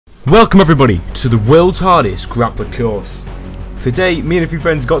Welcome everybody to the world's hardest grappler course. Today, me and a few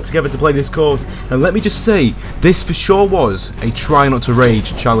friends got together to play this course, and let me just say, this for sure was a try not to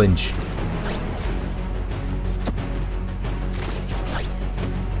rage challenge.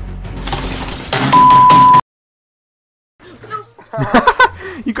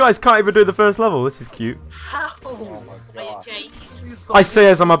 You guys can't even do the first level, this is cute. How? Oh my god. I say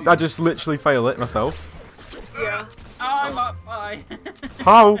as I just literally fail it myself. Yeah. I'm up high.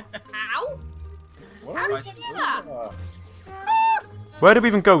 How? How? How did you do that? Where do we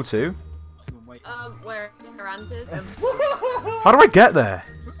even go to? Where Ant is. How do I get there?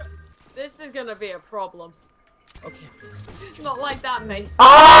 This is gonna be a problem. Okay. Not like that, Mason.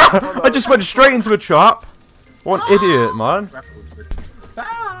 Ah! I just went straight into a trap. What an idiot, man.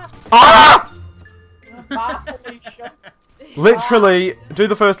 Ah! Literally, do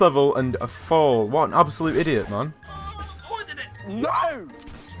the first level and fall. What an absolute idiot, man. No!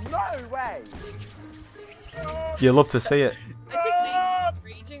 No way! You love to see it. I think Mason's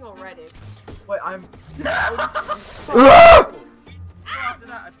raging already. Wait, I'm... Ah!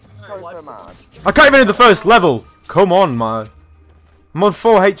 so mad. I can't even do the first level. Come on, man. I'm on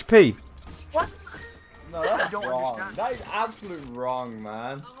 4 HP. What? No, that's I don't understand. That is absolute wrong,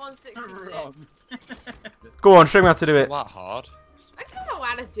 man. I'm on 66. Wrong. Go on, show me how to do it. That hard. I don't know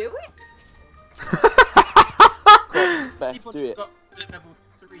how to do it. Beth, People do it. got level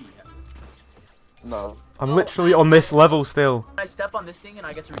 3 yet. No. I'm literally on this level still. I step on this thing and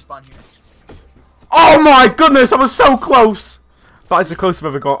I get to respawn here. Oh my goodness, I was so close. That is the closest I've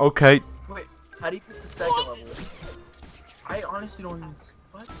ever got. Okay. Wait, how do you get the second level? I honestly don't even...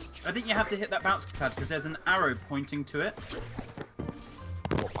 What? I think you have to hit that bounce pad because there's an arrow pointing to it.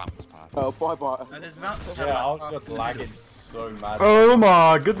 Oh, bye bye. There's a bounce pad. Yeah, I was just lagging so mad. Oh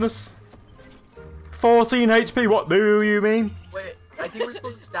my goodness. 14 HP, what do you mean? Wait, I think we're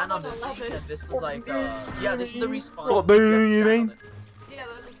supposed to stand on this thing and this is like, yeah, this is the respawn. What do have to you stand mean? on it. Yeah,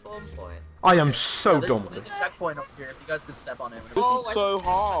 that's a spawn point. I am so Yeah, dumb. There's a checkpoint up here if you guys could step on it. This Oh, is so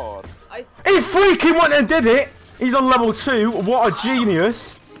hard. He freaking went and did it! He's on level 2, what a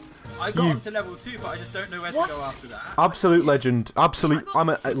genius! I got You- up to level 2, but I just don't know where to go after that. Absolute legend. Absolute, I'm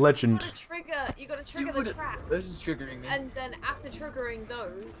a legend. You gotta trigger the trap. This is triggering me. And then after triggering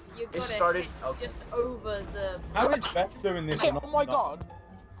those, you It gotta started... hit Okay. just over the... How is Beth doing this? Oh my god.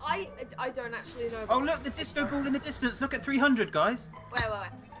 I don't actually know. Oh look, the disco ball in the distance. Look at 300, guys. Wait.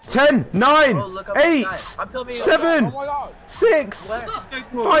 10, 9, Oh, look up the 8, sky. I'm filming 7, Oh my god. 6, Where? Disco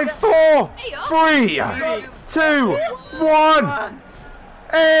ball. 5, 4, 3, 2, 1.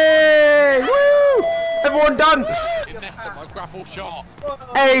 Hey! Woo! Everyone dance! You messed up my grapple shot.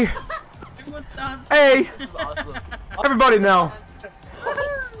 Hey! It was done. Hey! Awesome. Everybody now!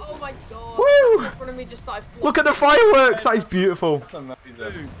 Oh my god. Woo! In front of me just started Look at the fireworks! That is beautiful. That's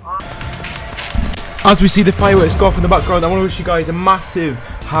amazing. As we see the fireworks go off in the background, I want to wish you guys a massive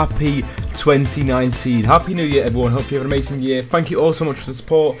happy 2019. Happy New Year, everyone. Hope you have an amazing year. Thank you all so much for the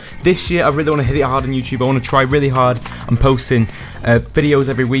support. This year, I really want to hit it hard on YouTube. I want to try really hard. I'm posting videos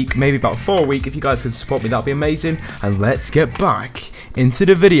every week, maybe about 4 a week. If you guys could support me, that'd be amazing. And let's get back into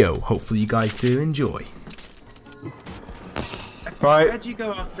the video. Hopefully, you guys do enjoy. Right, Where'd you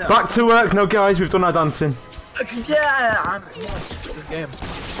go after that? back to work. No, guys, we've done our dancing. Yeah, I'm this game.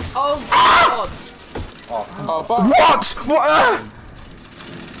 Oh god. Oh, fuck. What? What?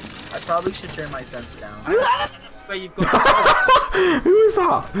 I probably should turn my sense down. Where you've got Who was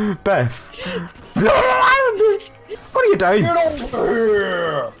that? Beth. What are you doing? Get over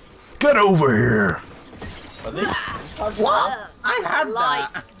here! Get over here. What? I had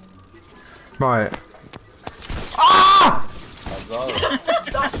that. Right. Ah!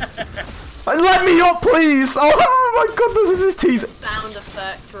 Let me up, please! Oh my goodness, this is teasing. Sound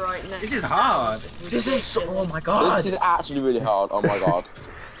effect right now. This is hard. This is so. Oh my god. This is actually really hard. Oh my god.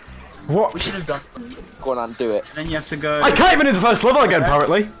 What? We should have done. Go on and do it. And then you have to go. I can't even do the first level again,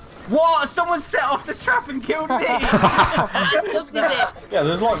 apparently. What? Someone set off the trap and killed me. Look at it. Yeah,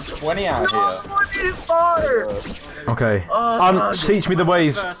 there's like 20 out here. I made it far! Okay. Oh, teach me the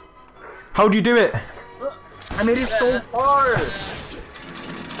ways. First. How do you do it? I made it so far!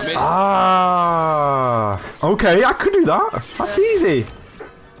 Ah. Okay, I could do that. That's easy.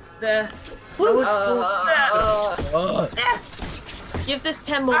 There. That was so Give this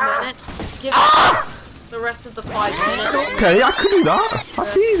 10 more minutes. Give the rest of the 5 minutes. Okay, I could do that.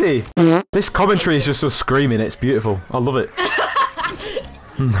 That's easy. This commentary is just so screaming. It's beautiful. I love it.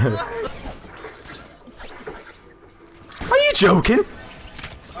 Are you joking?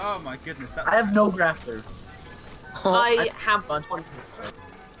 Oh my goodness. That's I have no grappler. I have Bunch.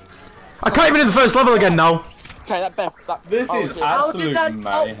 I can't even do the first level again now. Okay, that Beth. This is How did that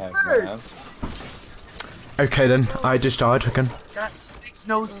not work? Okay then, I just died again. That makes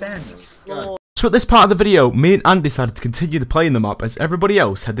no sense. So at this part of the video, me and Andy decided to continue the playing the map as everybody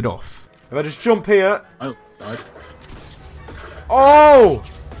else headed off. If I just jump here... Oh, died. Oh!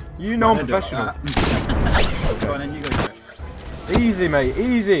 You know I'm professional. Go on then, you go for it. Easy, mate,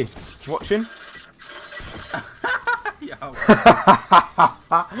 easy. Watching? Yo.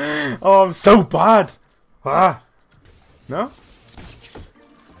 Oh, I'm so bad. Ah. No?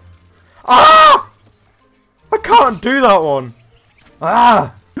 Ah! I can't do that one.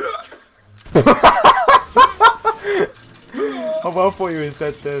 Ah! Oh, well, I thought you were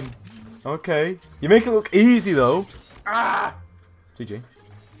dead then. Okay. You make it look easy though. Ah! GG.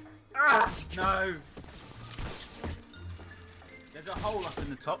 Ah! No. There's a hole up in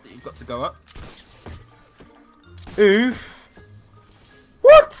the top that you've got to go up. Oof.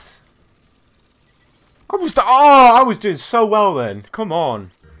 What? I was doing so well then. Come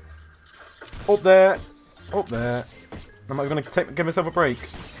on. Up there. Up there. Am I going to give myself a break?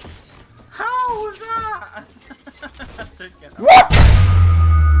 How was that? Don't get that. What?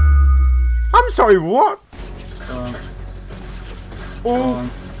 I'm sorry, what? Oh.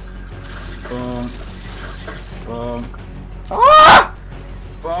 Bonk. Ah!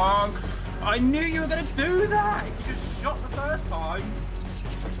 Bonk. I knew you were going to do that. If you just shot the first time.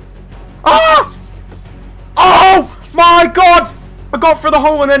 Ah! Oh my god! I got through the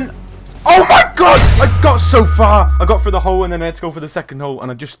hole and then... Oh my god! I got so far! I got through the hole and then I had to go for the second hole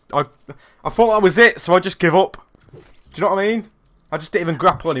and I thought that was it, so I just give up. Do you know what I mean? I just didn't even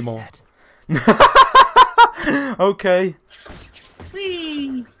grapple anymore. Okay.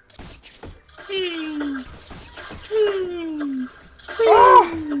 Whee! Whee!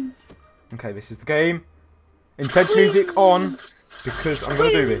 Ah! Okay, this is the game. Intense music on, because I'm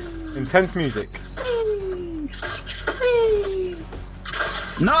going to do this. Intense music.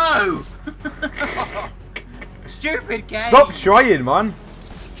 No! Stupid game! Stop trying, man.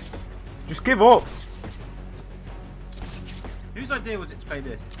 Just give up. Whose idea was it to play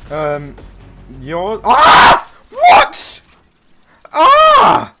this? Yours. Ah! What?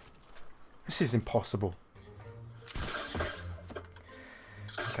 Ah! This is impossible.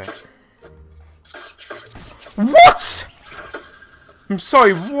 Okay. What? I'm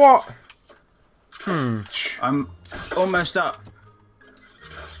sorry, what? I'm almost up.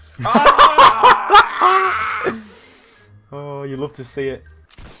 Oh, you love to see it.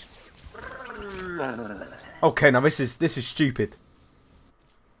 Okay, now this is stupid.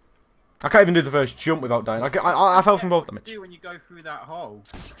 I can't even do the first jump without dying. I fell from both damage. Do when you go through that hole.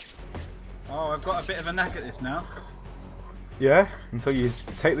 Oh, I've got a bit of a knack at this now. Yeah, until you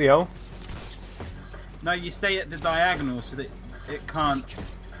take the L. No, you stay at the diagonal so that it can't.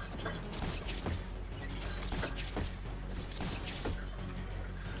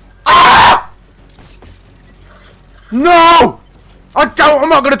 Ah! No! I'm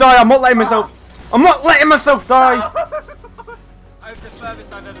not gonna die. I'm not letting myself. I'm not letting myself die. Over the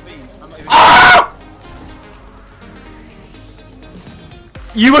furthest I've ever been. I'm not even. Ah!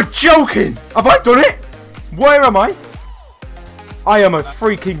 You were joking. Have I done it? Where am I? I am a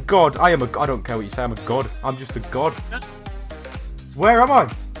freaking god. I don't care what you say. I'm a god. I'm just a god. Where am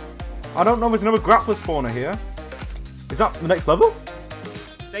I? I don't know. There's another grappler spawner here. Is that the next level?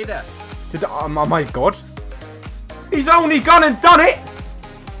 Stay there. Am I god? He's only gone and done it.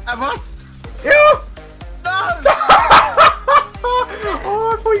 Am I? Yeah. No!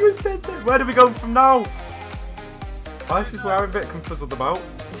 Oh, I thought he was dead then. Where do we go from now? Oh, this is where I'm a bit confuzzled about.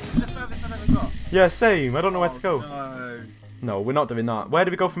 This is the furthest I've ever got. Yeah, same. I don't know where to go. No. No, we're not doing that. Where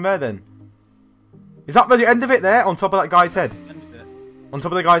do we go from there then? Is that the end of it there? On top of that guy's head? End of it. On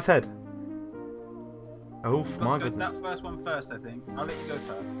top of the guy's head? Oh, You've got my to go to goodness. that first one first, I think. I'll let you go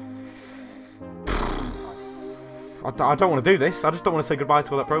first. I don't want to do this. I just don't want to say goodbye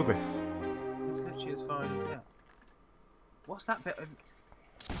to all that progress. It's literally as far as you get. What's that bit of...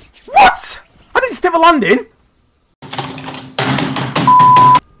 What? I didn't step a landing.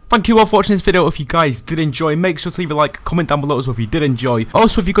 Thank you all for watching this video. If you guys did enjoy, make sure to leave a like, comment down below as well if you did enjoy.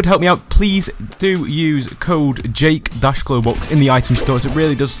 Also, if you could help me out, please do use code Jake-Globox in the item stores. It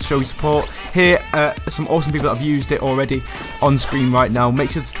really does show your support. Here are some awesome people that have used it already on screen right now.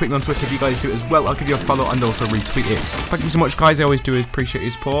 Make sure to tweet me on Twitter if you guys do it as well. I'll give you a follow and also retweet it. Thank you so much, guys. I always do appreciate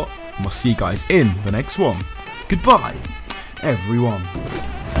your support. And we'll see you guys in the next one. Goodbye, everyone.